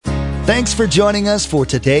Thanks for joining us for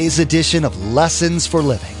today's edition of Lessons for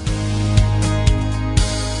Living.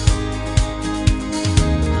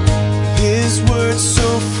 His word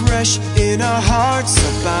so fresh in our hearts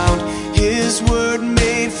abound. His word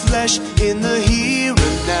made flesh in the here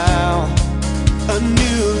and now. A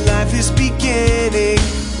new life is beginning.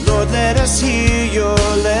 Lord, let us hear your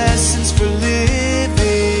lessons for living.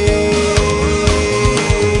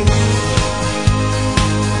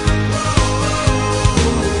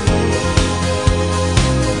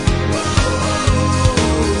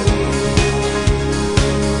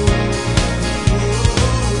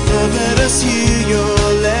 Lord, let us hear your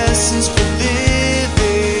lessons for living.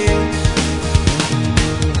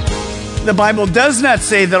 The Bible does not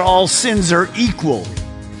say that all sins are equal.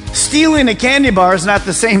 Stealing a candy bar is not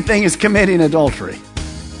the same thing as committing adultery.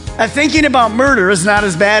 Thinking about murder is not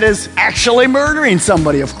as bad as actually murdering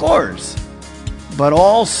somebody, of course. But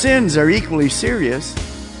all sins are equally serious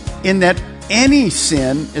in that any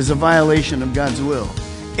sin is a violation of God's will.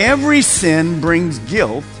 Every sin brings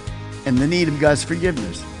guilt and the need of God's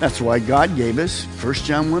forgiveness. That's why God gave us 1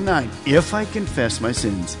 John 1:9. If I confess my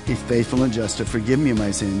sins, He's faithful and just to forgive me my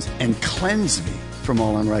sins and cleanse me from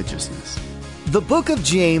all unrighteousness. The book of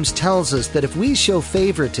James tells us that if we show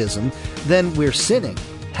favoritism, then we're sinning.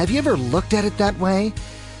 Have you ever looked at it that way?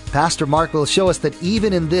 Pastor Mark will show us that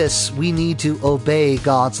even in this, we need to obey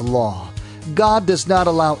God's law. God does not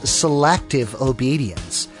allow selective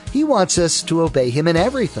obedience. He wants us to obey Him in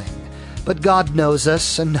everything. But God knows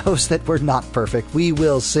us and knows that we're not perfect. We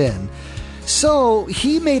will sin. So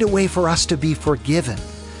He made a way for us to be forgiven.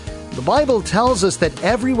 The Bible tells us that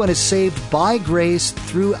everyone is saved by grace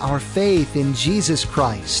through our faith in Jesus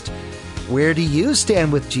Christ. Where do you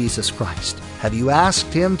stand with Jesus Christ? Have you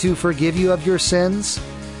asked Him to forgive you of your sins?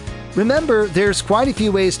 Remember, there's quite a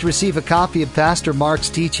few ways to receive a copy of Pastor Mark's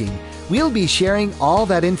teaching. We'll be sharing all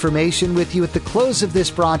that information with you at the close of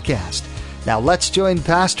this broadcast. Now let's join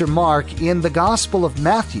Pastor Mark in the Gospel of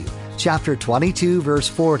Matthew, chapter 22, verse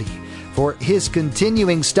 40, for his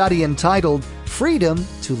continuing study entitled Freedom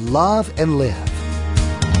to Love and Live.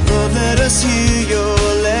 Lord, let us hear your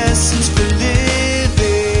lessons for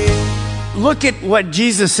living. Look at what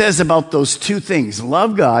Jesus says about those two things,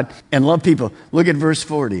 love God and love people. Look at verse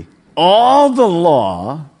 40. All the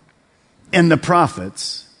law and the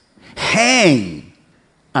prophets hang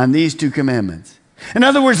on these two commandments. In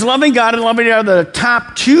other words, loving God and loving God are the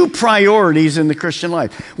top two priorities in the Christian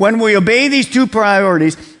life. When we obey these two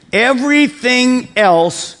priorities, everything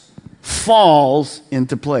else falls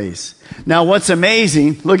into place. Now, what's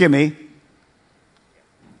amazing, look at me.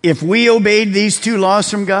 If we obeyed these two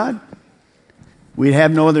laws from God, we'd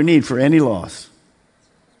have no other need for any laws.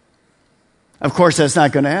 Of course, that's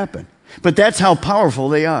not going to happen. But that's how powerful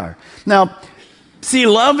they are. Now, see,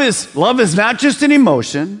 love is not just an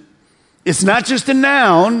emotion. It's not just a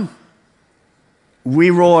noun.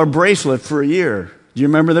 We wore a bracelet for a year. Do you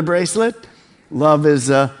remember the bracelet? Love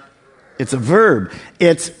is it's a verb.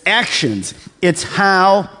 It's actions. It's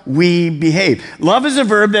how we behave. Love is a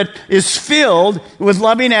verb that is filled with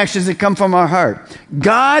loving actions that come from our heart.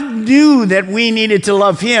 God knew that we needed to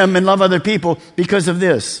love Him and love other people because of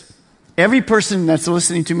this. Every person that's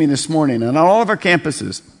listening to me this morning on all of our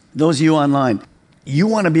campuses, those of you online, you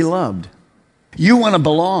want to be loved. You want to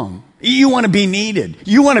belong. You want to be needed.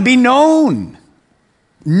 You want to be known.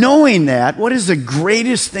 Knowing that, what is the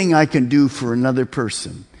greatest thing I can do for another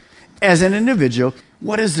person? As an individual,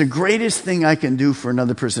 what is the greatest thing I can do for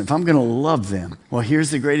another person? If I'm going to love them, well, here's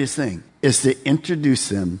the greatest thing, is to introduce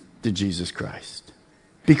them to Jesus Christ.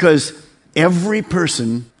 Because every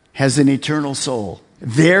person has an eternal soul.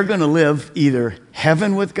 They're going to live either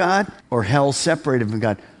heaven with God or hell separated from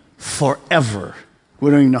God forever. We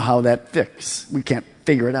don't even know how that fits. We can't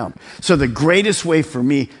figure it out. So the greatest way for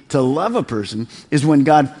me to love a person is when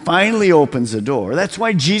God finally opens the door. That's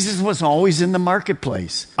why Jesus was always in the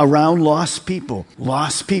marketplace around lost people.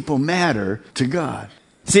 Lost people matter to God.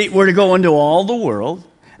 See, we're to go into all the world.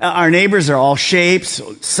 Our neighbors are all shapes,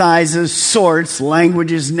 sizes, sorts,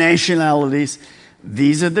 languages, nationalities.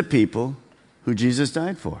 These are the people who Jesus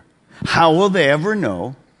died for. How will they ever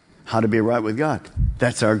know how to be right with God?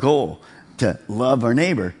 That's our goal, to love our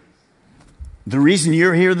neighbor. The reason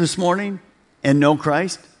you're here this morning and know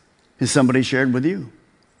Christ is somebody shared with you.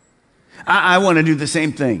 I want to do the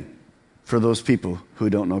same thing for those people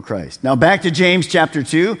who don't know Christ. Now back to James chapter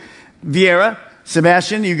 2. Vieira,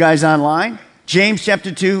 Sebastian, you guys online? James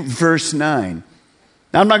chapter 2, verse 9.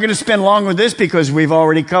 Now I'm not going to spend long with this because we've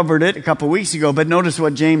already covered it a couple weeks ago, but notice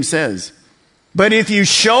what James says. But if you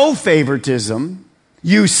show favoritism,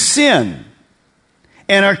 you sin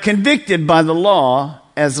and are convicted by the law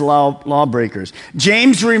as lawbreakers.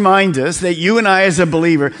 James reminds us that you and I as a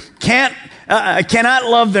believer cannot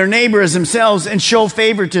love their neighbor as themselves and show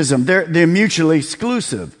favoritism. They're mutually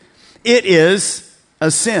exclusive. It is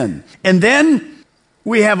a sin. And then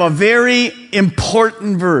we have a very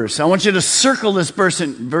important verse. I want you to circle this verse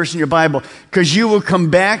in your Bible because you will come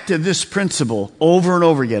back to this principle over and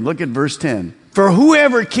over again. Look at verse 10. For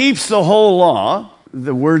whoever keeps the whole law,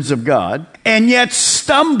 the words of God, and yet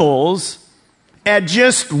stumbles at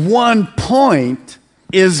just one point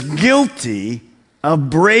is guilty of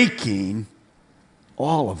breaking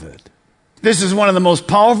all of it. This is one of the most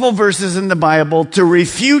powerful verses in the Bible to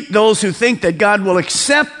refute those who think that God will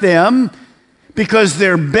accept them because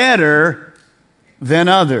they're better than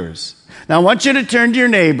others. Now, I want you to turn to your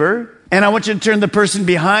neighbor, and I want you to turn to the person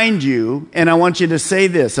behind you, and I want you to say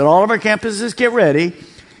this. At all of our campuses, get ready.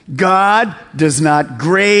 God does not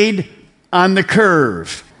grade on the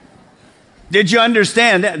curve. Did you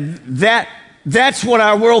understand that? That's what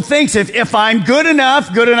our world thinks. If I'm good enough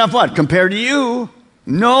what? Compared to you?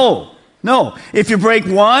 No. If you break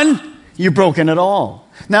one, you've broken it all.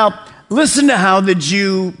 Now, listen to how the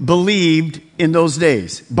Jew believed in those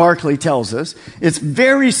days. Barclay tells us it's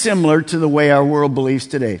very similar to the way our world believes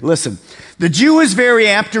today. Listen, the Jew is very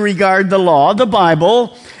apt to regard the law, the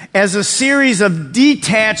Bible, as a series of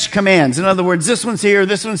detached commands. In other words, this one's here,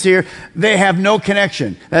 they have no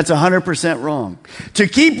connection. That's 100% wrong. To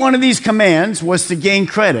keep one of these commands was to gain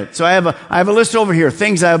credit. So I have a list over here,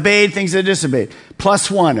 things I obeyed, things I disobeyed.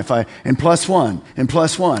 +1 and +1 and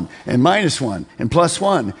 +1 and -1 and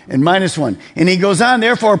 +1 and -1. And he goes on,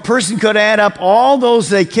 therefore a person could add up all those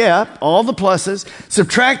they kept, all the pluses,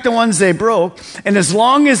 subtract the ones they broke, and as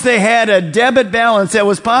long as they had a debit balance that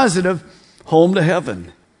was positive, home to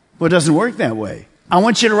heaven. Well, it doesn't work that way. I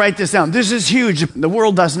want you to write this down. This is huge. The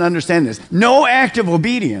world doesn't understand this. No act of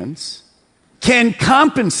obedience can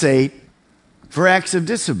compensate for acts of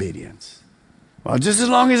disobedience. Well, just as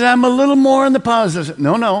long as I'm a little more on the positive.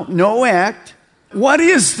 No act. What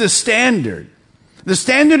is the standard? The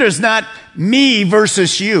standard is not me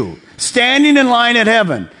versus you. Standing in line at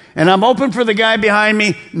heaven, and I'm open for the guy behind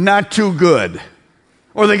me, not too good.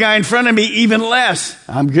 Or the guy in front of me, even less.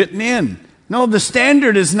 I'm getting in. No, the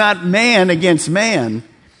standard is not man against man.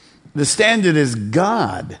 The standard is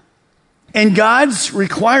God. And God's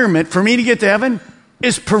requirement for me to get to heaven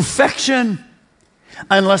is perfection,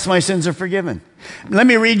 unless my sins are forgiven. Let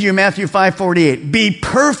me read you Matthew 5:48. Be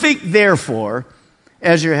perfect, therefore,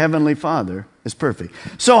 as your heavenly Father is perfect.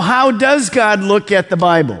 So how does God look at the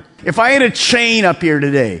Bible? If I had a chain up here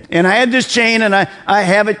today, and I had this chain, and I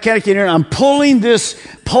have it connected here, and I'm pulling this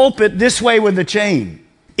pulpit this way with the chain.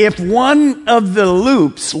 If one of the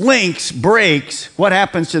links breaks, what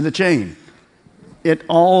happens to the chain? It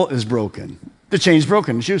all is broken. The chain's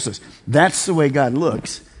broken, it's useless. That's the way God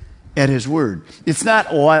looks at His Word. It's not,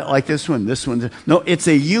 I like this one. No, it's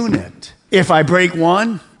a unit. If I break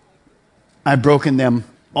one, I've broken them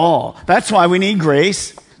all. That's why we need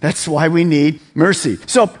grace. That's why we need mercy.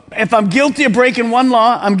 So if I'm guilty of breaking one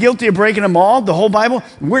law, I'm guilty of breaking them all, the whole Bible.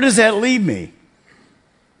 Where does that leave me?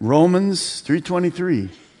 Romans 3:23.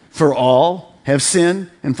 For all have sinned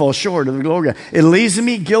and fall short of the glory of God. It leaves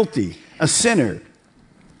me guilty, a sinner.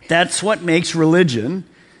 That's what makes religion,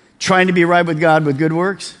 trying to be right with God with good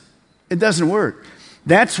works. It doesn't work.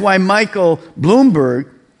 That's why Michael Bloomberg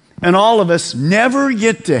and all of us never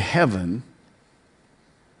get to heaven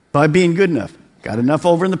by being good enough. Got enough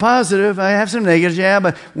over in the positive. I have some negatives, yeah,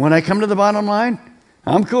 but when I come to the bottom line,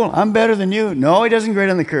 I'm cool. I'm better than you. No, he doesn't grade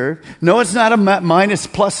on the curve. No, it's not a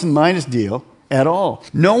plus and minus deal at all.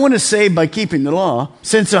 No one is saved by keeping the law,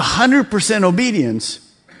 since 100% obedience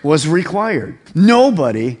was required.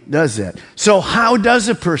 Nobody does that. So how does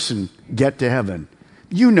a person get to heaven?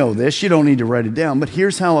 You know this. You don't need to write it down, but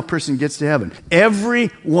here's how a person gets to heaven.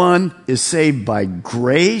 Everyone is saved by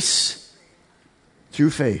grace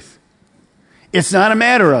through faith. It's not a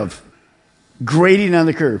matter of grading on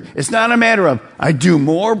the curve. It's not a matter of I do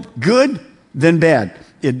more good than bad.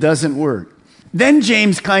 It doesn't work. Then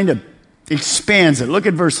James kind of expands it. Look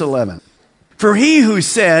at verse 11. For he who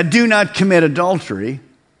said, do not commit adultery,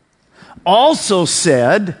 also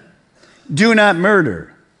said, do not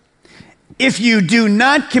murder. If you do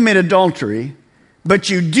not commit adultery, but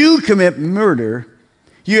you do commit murder,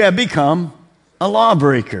 you have become a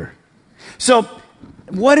lawbreaker. So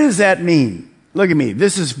what does that mean? Look at me.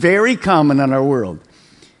 This is very common in our world.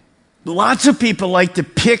 Lots of people like to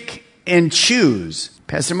pick and choose.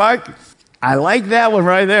 Pastor Mark, I like that one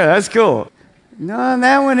right there. That's cool. No,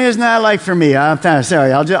 that one is not like for me. I'm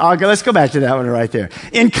sorry. Let's go back to that one right there.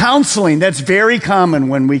 In counseling, that's very common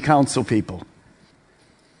when we counsel people.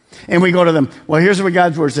 And we go to them, well, here's what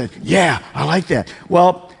God's word said. Yeah, I like that.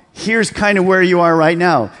 Well, here's kind of where you are right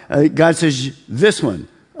now. God says, this one.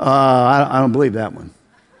 I don't believe that one.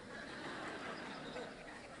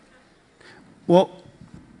 Well,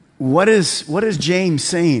 what is James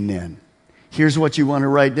saying then? Here's what you want to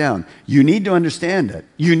write down. You need to understand it.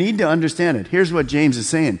 You need to understand it. Here's what James is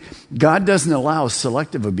saying. God doesn't allow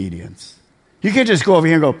selective obedience. You can't just go over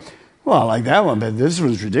here and go, well, I like that one, but this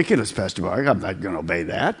one's ridiculous, Pastor Mark. I'm not going to obey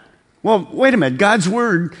that. Well, wait a minute. God's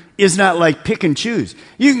word is not like pick and choose.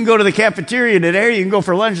 You can go to the cafeteria today, or you can go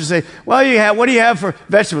for lunch and say, well, what do you have for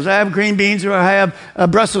vegetables? I have green beans or I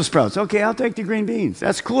have Brussels sprouts. Okay, I'll take the green beans.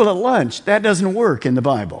 That's cool at lunch. That doesn't work in the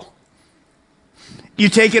Bible. You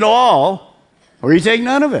take it all, or you take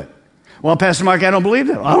none of it. Well, Pastor Mark, I don't believe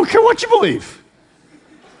that. I don't care what you believe.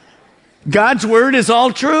 God's word is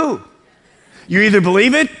all true. You either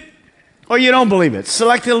believe it or you don't believe it.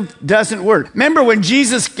 Selective doesn't work. Remember when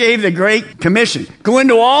Jesus gave the Great Commission, go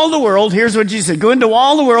into all the world, here's what Jesus said, go into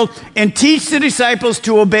all the world and teach the disciples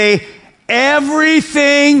to obey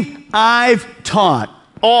everything I've taught.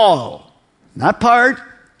 All. Not part,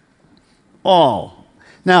 all.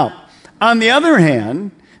 Now, on the other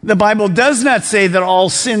hand, the Bible does not say that all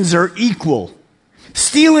sins are equal.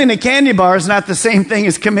 Stealing a candy bar is not the same thing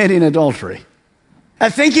as committing adultery.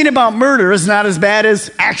 Thinking about murder is not as bad as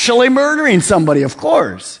actually murdering somebody, of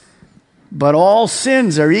course. But all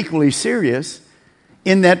sins are equally serious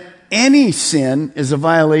in that any sin is a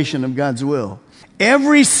violation of God's will.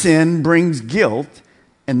 Every sin brings guilt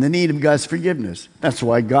and the need of God's forgiveness. That's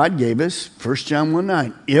why God gave us 1 John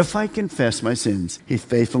 1:9. If I confess my sins, he's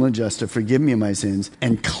faithful and just to forgive me of my sins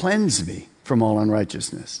and cleanse me from all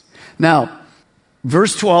unrighteousness. Now,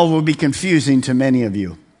 verse 12 will be confusing to many of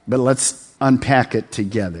you, but let's unpack it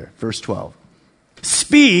together. Verse 12.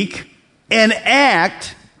 Speak and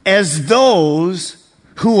act as those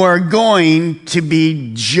who are going to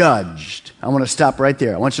be judged. I want to stop right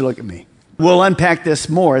there. I want you to look at me. We'll unpack this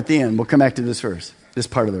more at the end. We'll come back to this verse, this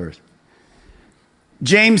part of the verse.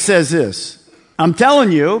 James says this. I'm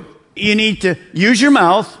telling you, you need to use your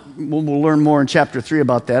mouth. We'll learn more in chapter 3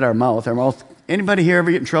 about that, our mouth. Anybody here ever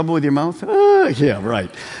get in trouble with your mouth? Yeah, right.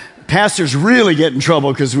 Pastors really get in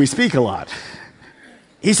trouble because we speak a lot.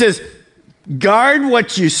 He says, guard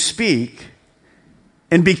what you speak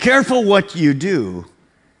and be careful what you do,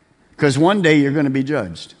 because one day you're going to be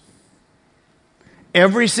judged.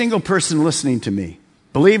 Every single person listening to me,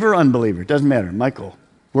 believer, unbeliever, doesn't matter, Michael,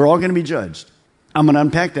 we're all going to be judged. I'm going to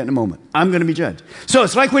unpack that in a moment. I'm going to be judged. So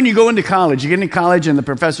it's like when you go into college. You get into college and the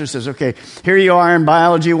professor says, okay, here you are in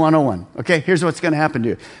Biology 101. Okay, here's what's going to happen to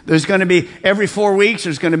you. There's going to be, every 4 weeks,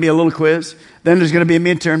 there's going to be a little quiz. Then there's going to be a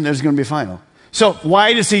midterm. There's going to be a final. So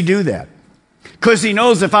why does he do that? Because he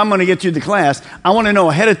knows if I'm going to get through the class, I want to know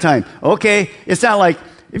ahead of time. Okay, it's not like,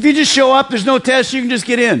 if you just show up, there's no test, you can just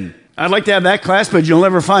get in. I'd like to have that class, but you'll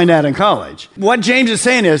never find that in college. What James is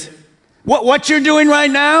saying is, what you're doing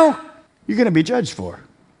right now, you're going to be judged for.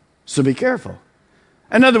 So be careful.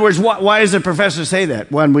 In other words, why does the professor say that?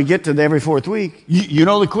 When we get to every 4th week, you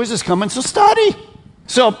know the quiz is coming, so study.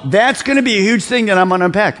 So that's going to be a huge thing that I'm going to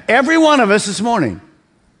unpack. Every one of us this morning,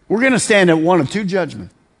 we're going to stand at one of 2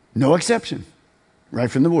 judgments. No exception. Right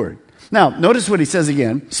from the Word. Now, notice what he says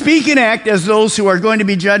again. Speak and act as those who are going to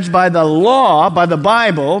be judged by the law, by the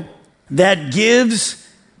Bible, that gives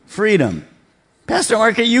freedom. Pastor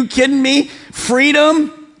Mark, are you kidding me?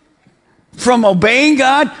 Freedom from obeying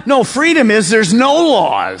God? No, freedom is there's no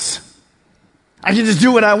laws. I can just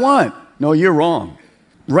do what I want. No, you're wrong.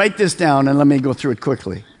 Write this down and let me go through it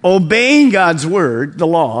quickly. Obeying God's word, the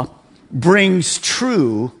law, brings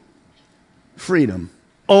true freedom.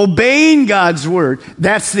 Obeying God's word,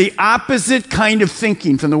 that's the opposite kind of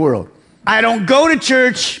thinking from the world. I don't go to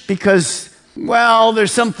church because, well,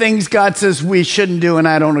 there's some things God says we shouldn't do and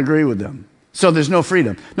I don't agree with them. So there's no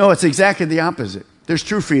freedom. No, it's exactly the opposite. There's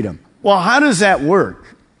true freedom. Well, how does that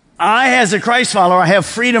work? I, as a Christ follower, I have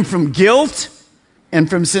freedom from guilt and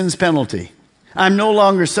from sin's penalty. I'm no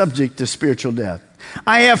longer subject to spiritual death.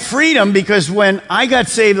 I have freedom because when I got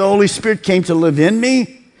saved, the Holy Spirit came to live in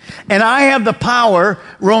me. And I have the power,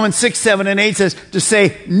 Romans 6, 7, and 8 says, to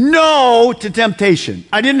say no to temptation.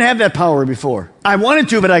 I didn't have that power before. I wanted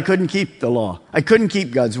to, but I couldn't keep the law. I couldn't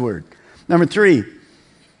keep God's word. Number 3,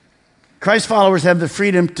 Christ followers have the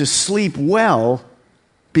freedom to sleep well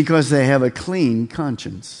because they have a clean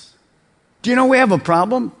conscience. Do you know we have a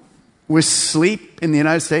problem with sleep in the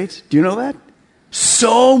United States? Do you know that?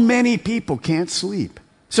 So many people can't sleep.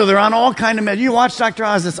 So they're on all kind of medicine. You watch Dr.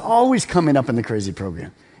 Oz, it's always coming up in the crazy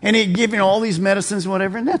program. And he's giving all these medicines,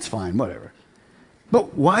 whatever, and that's fine, whatever.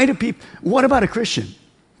 But why do people, what about a Christian?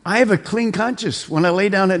 I have a clean conscience. When I lay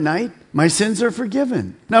down at night, my sins are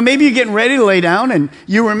forgiven. Now, maybe you're getting ready to lay down and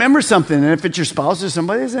you remember something, and if it's your spouse or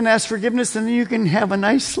somebody, and ask forgiveness, then you can have a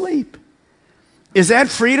nice sleep. Is that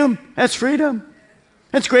freedom? That's freedom.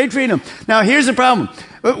 That's great freedom. Now, here's the problem.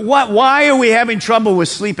 Why are we having trouble with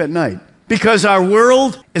sleep at night? Because our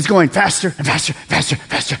world is going faster and faster, faster,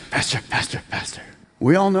 faster, faster, faster, faster.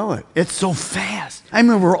 We all know it. It's so fast. I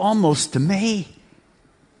mean, we're almost to May.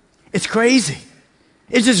 It's crazy.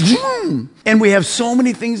 It's just, and we have so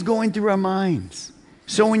many things going through our minds.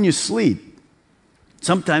 So when you sleep,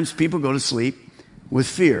 sometimes people go to sleep with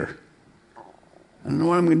fear. I don't know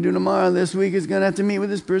what I'm going to do tomorrow. This week is going to have to meet with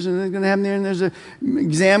this person. It's going to happen there, and there's an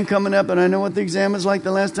exam coming up, and I know what the exam is like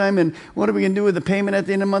the last time, and what are we going to do with the payment at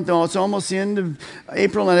the end of the month? Oh, it's almost the end of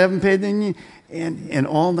April, and I haven't paid, and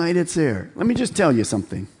all night it's there. Let me just tell you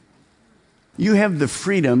something. You have the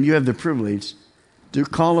freedom, you have the privilege to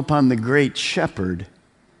call upon the great shepherd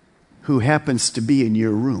who happens to be in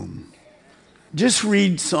your room. Just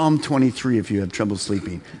read Psalm 23 if you have trouble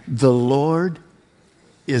sleeping. The Lord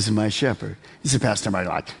is my shepherd. You say, Pastor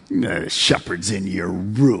Mark, the shepherd's in your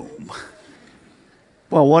room.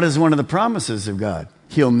 Well, what is one of the promises of God?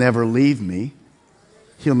 He'll never leave me.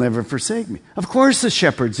 He'll never forsake me. Of course the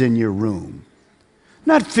shepherd's in your room.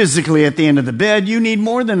 Not physically at the end of the bed. You need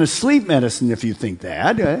more than a sleep medicine if you think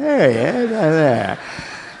that.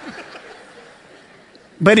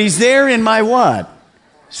 But he's there in my what?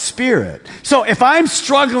 Spirit. So if I'm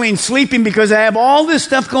struggling sleeping because I have all this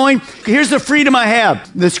stuff going, here's the freedom I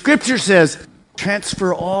have. The scripture says,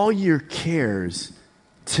 transfer all your cares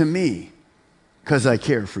to me because I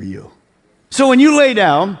care for you. So when you lay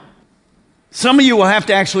down, some of you will have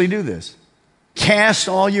to actually do this. Cast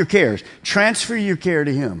all your cares. Transfer your care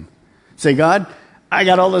to him. Say, God, I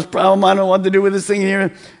got all this problem. I don't know what to do with this thing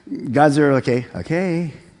here. God's there,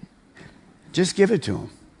 okay. Just give it to him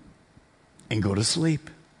and go to sleep.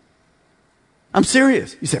 I'm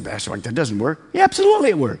serious. You say, Pastor Mark, that doesn't work. Yeah, absolutely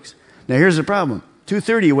it works. Now here's the problem.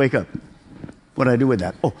 2:30 you wake up. What do I do with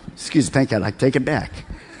that? Oh, excuse me, thank God, I take it back.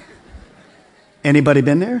 Anybody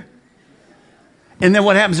been there? And then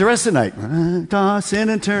what happens the rest of the night? Tossing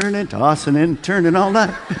and turning all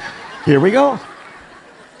night. Here we go.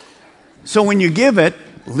 So when you give it,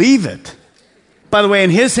 leave it. By the way, in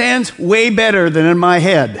his hands, way better than in my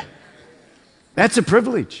head. That's a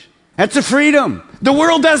privilege. That's a freedom. The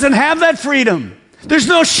world doesn't have that freedom. There's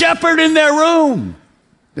no shepherd in their room.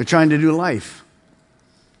 They're trying to do life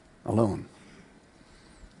alone.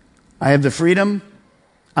 I have the freedom,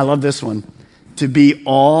 I love this one, to be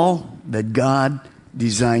all that God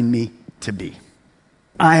designed me to be.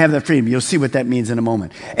 I have the freedom. You'll see what that means in a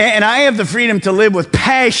moment. And I have the freedom to live with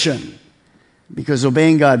passion because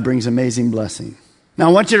obeying God brings amazing blessing. Now,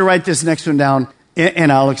 I want you to write this next one down,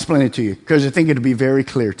 and I'll explain it to you because I think it'll be very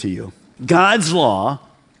clear to you. God's law,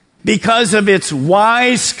 because of its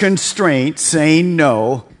wise constraint, saying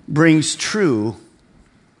no, brings true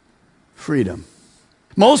freedom.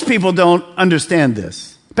 Most people don't understand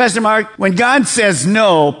this. Pastor Mark, when God says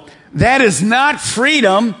no, that is not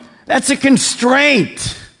freedom. That's a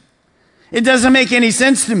constraint. It doesn't make any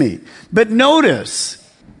sense to me. But notice,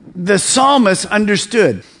 the psalmist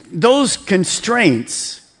understood those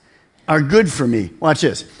constraints are good for me. Watch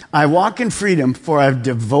this. I walk in freedom, for I've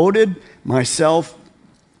devoted myself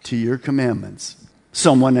to your commandments.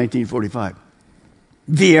 Psalm 119:45.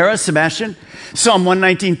 Vieira, Sebastian, Psalm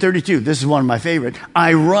 119:32. This is one of my favorite.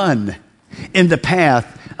 I run in the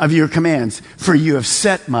path of your commands, for you have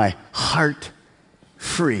set my heart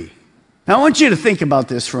free. Now, I want you to think about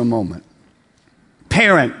this for a moment.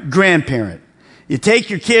 Parent, grandparent, you take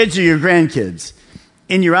your kids or your grandkids,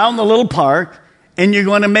 and you're out in the little park, and you're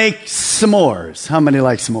going to make s'mores. How many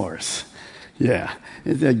like s'mores? Yeah.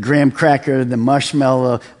 The graham cracker, the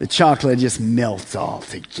marshmallow, the chocolate just melts all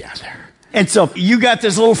together. And so you got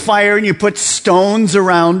this little fire, and you put stones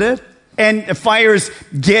around it. And the fire's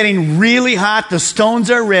getting really hot. The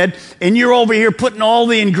stones are red. And you're over here putting all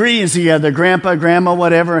the ingredients together. Grandpa, grandma,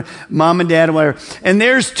 whatever. Mom and dad, whatever. And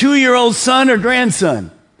there's 2-year-old son or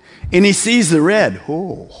grandson. And he sees the red.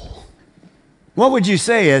 Oh. What would you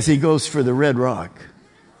say as he goes for the red rock?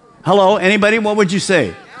 Hello? Anybody? What would you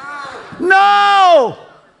say? No!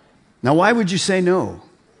 Now, why would you say no?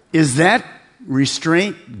 Is that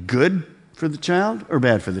restraint good for the child or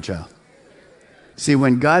bad for the child? See,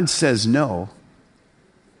 when God says no,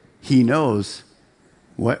 he knows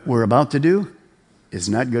what we're about to do is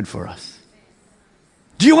not good for us.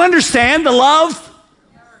 Do you understand the love?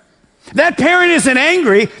 That parent isn't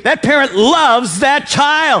angry. That parent loves that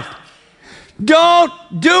child. Don't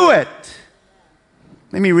do it.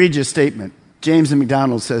 Let me read you a statement. James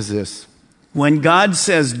McDonald says this. When God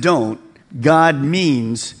says don't, God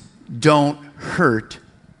means don't hurt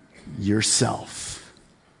yourself.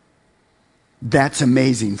 That's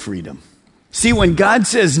amazing freedom. See, when God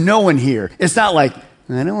says no in here, it's not like,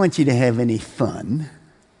 I don't want you to have any fun.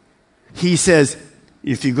 He says,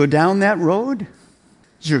 if you go down that road,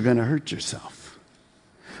 you're going to hurt yourself.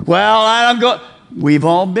 Well, I don't go. We've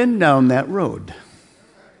all been down that road.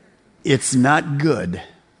 It's not good.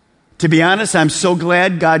 To be honest, I'm so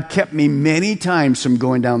glad God kept me many times from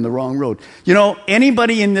going down the wrong road. You know,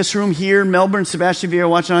 anybody in this room here, Melbourne, Sebastian, Vieira,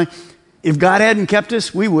 watching on, if God hadn't kept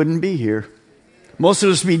us, we wouldn't be here. Most of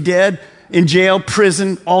us would be dead, in jail,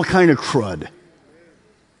 prison, all kind of crud.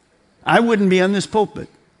 I wouldn't be on this pulpit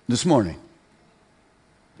this morning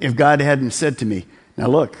if God hadn't said to me, now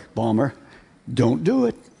look, Balmer, don't do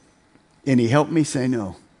it. And he helped me say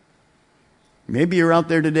no. Maybe you're out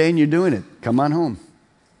there today and you're doing it. Come on home.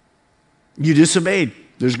 You disobeyed.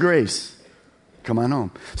 There's grace. Come on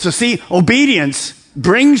home. So see, obedience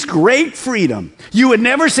brings great freedom. You would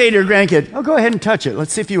never say to your grandkid, oh, go ahead and touch it.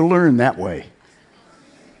 Let's see if you learn that way.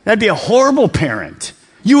 That'd be a horrible parent.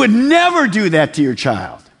 You would never do that to your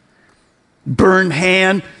child. Burned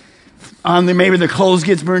hand, maybe the clothes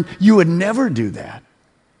gets burned. You would never do that.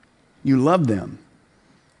 You love them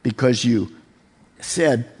because you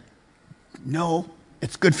said, no,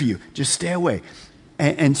 it's good for you. Just stay away.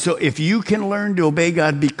 And so if you can learn to obey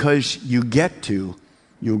God because you get to,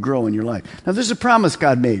 you'll grow in your life. Now, there's a promise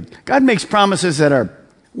God made. God makes promises that are,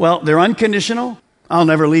 well, they're unconditional. I'll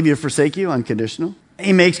never leave you or forsake you, unconditional.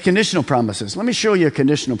 He makes conditional promises. Let me show you a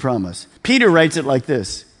conditional promise. Peter writes it like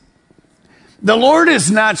this. The Lord is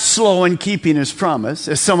not slow in keeping his promise,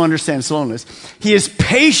 as some understand slowness. He is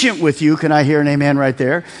patient with you. Can I hear an amen right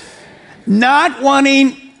there? Not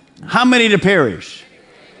wanting how many to perish?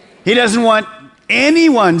 He doesn't want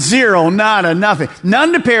anyone, zero, nada, nothing,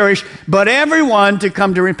 none to perish, but everyone to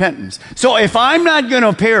come to repentance. So if I'm not going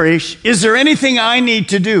to perish, is there anything I need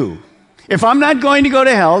to do? If I'm not going to go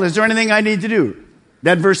to hell, is there anything I need to do?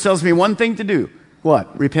 That verse tells me one thing to do.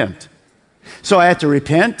 What? Repent. So I have to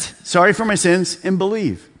repent, sorry for my sins, and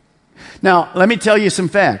believe. Now, let me tell you some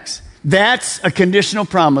facts. That's a conditional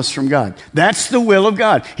promise from God. That's the will of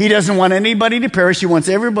God. He doesn't want anybody to perish. He wants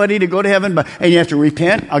everybody to go to heaven. And you have to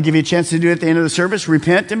repent. I'll give you a chance to do it at the end of the service.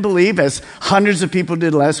 Repent and believe, as hundreds of people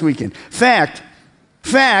did last weekend. Fact,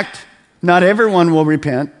 not everyone will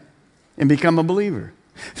repent and become a believer.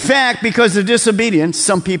 Fact, because of disobedience,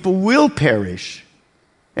 some people will perish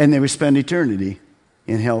and they will spend eternity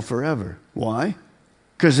in hell forever. Why?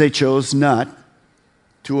 Because they chose not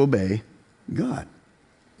to obey God.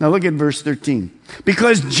 Now look at verse 13.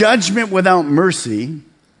 Because judgment without mercy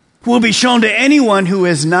will be shown to anyone who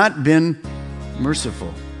has not been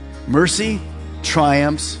merciful. Mercy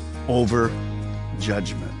triumphs over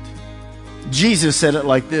judgment. Jesus said it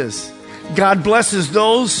like this. God blesses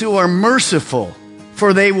those who are merciful,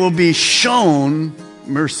 for they will be shown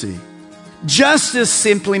mercy. Justice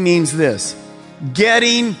simply means this: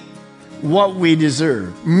 getting what we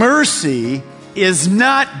deserve. Mercy is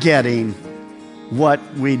not getting what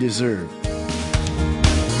we deserve.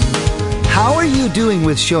 How are you doing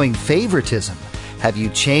with showing favoritism? Have you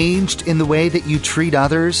changed in the way that you treat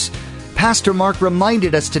others? Pastor Mark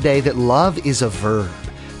reminded us today that love is a verb.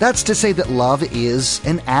 That's to say that love is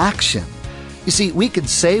an action. You see, we could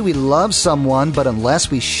say we love someone, but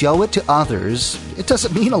unless we show it to others, it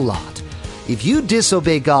doesn't mean a lot. If you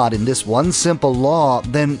disobey God in this one simple law,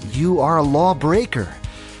 then you are a lawbreaker.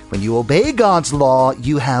 When you obey God's law,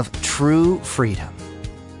 you have true freedom.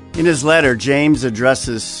 In his letter, James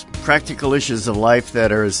addresses practical issues of life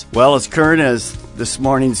that are as well as current as this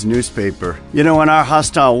morning's newspaper. You know, in our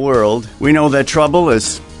hostile world, we know that trouble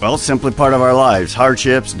is, well, simply part of our lives.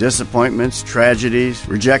 Hardships, disappointments, tragedies,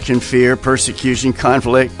 rejection, fear, persecution,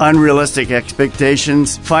 conflict, unrealistic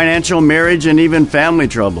expectations, financial, marriage, and even family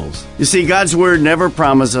troubles. You see, God's Word never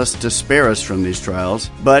promises us to spare us from these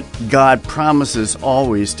trials, but God promises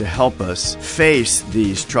always to help us face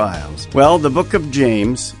these trials. Well, the book of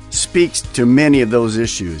James speaks to many of those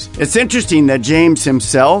issues. It's interesting that James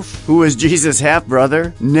himself, who was Jesus'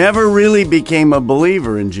 half-brother, never really became a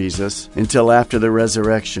believer in Jesus until after the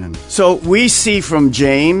resurrection. So we see from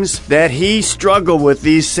James that he struggled with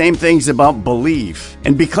these same things about belief.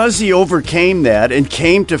 And because he overcame that and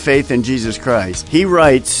came to faith in Jesus Christ, he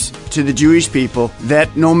writes to the Jewish people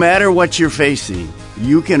that no matter what you're facing,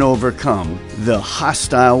 you can overcome the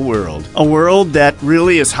hostile world. A world that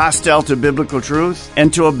really is hostile to biblical truth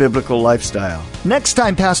and to a biblical lifestyle. Next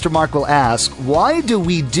time, Pastor Mark will ask, why do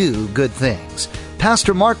we do good things?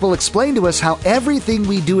 Pastor Mark will explain to us how everything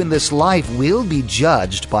we do in this life will be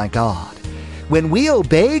judged by God. When we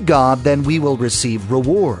obey God, then we will receive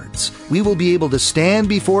rewards. We will be able to stand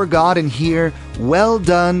before God and hear, "Well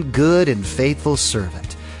done, good and faithful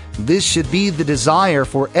servant." This should be the desire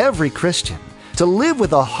for every Christian, to live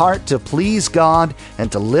with a heart to please God and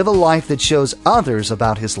to live a life that shows others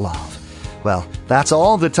about His love. Well, that's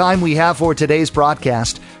all the time we have for today's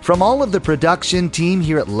broadcast. From all of the production team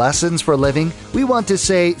here at Lessons for Living, we want to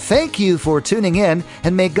say thank you for tuning in,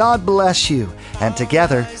 and may God bless you. And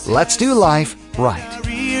together, let's do life right. Our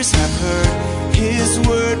ears have heard His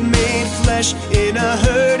word made flesh in a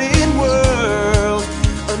hurting world.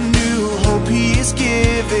 A new hope He is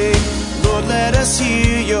giving. Lord, let us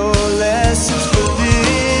hear your lessons.